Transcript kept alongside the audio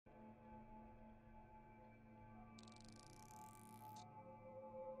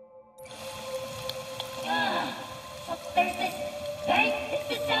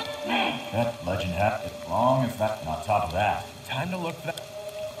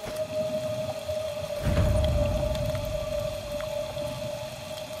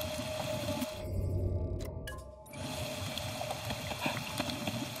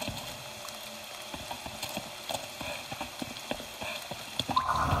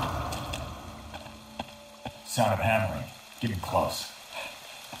Sound of hammering. Getting close.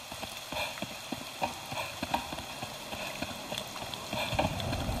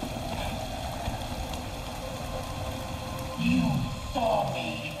 You saw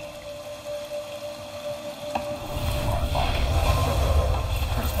me.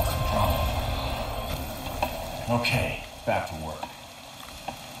 Curse must have drawn it. Okay, back to work.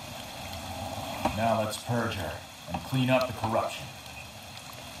 Now let's purge her and clean up the corruption.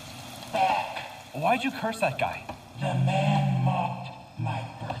 Back. Why'd you curse that guy? The man mocked my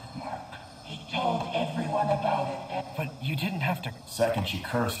birthmark. He told everyone about it. But you didn't have to. Second, she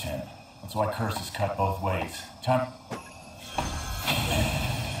cursed him. That's why curses cut both ways. Time.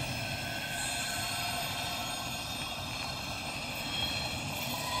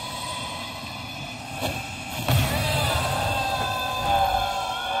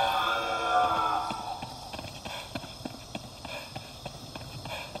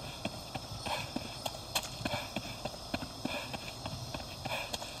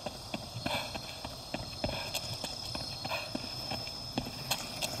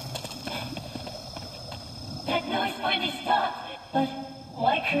 That noise finally stopped. But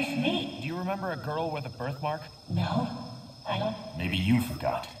why curse me? Do you remember a girl with a birthmark? No, I don't. Maybe you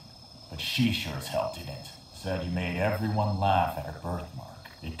forgot. But she sure as hell didn't. Said you made everyone laugh at her birthmark.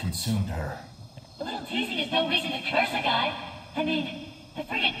 It consumed her. A little teasing is no reason to curse a guy. I mean, the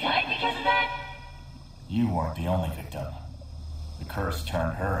friggin' died because of that? You weren't the only victim. The curse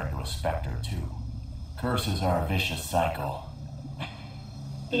turned her into a specter, too. Curses are a vicious cycle.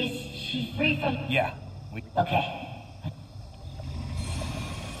 Is she free from... Yeah. Okay.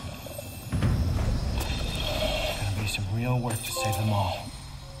 It's gonna be some real work to save them all.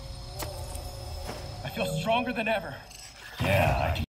 I feel stronger than ever. Yeah, I can.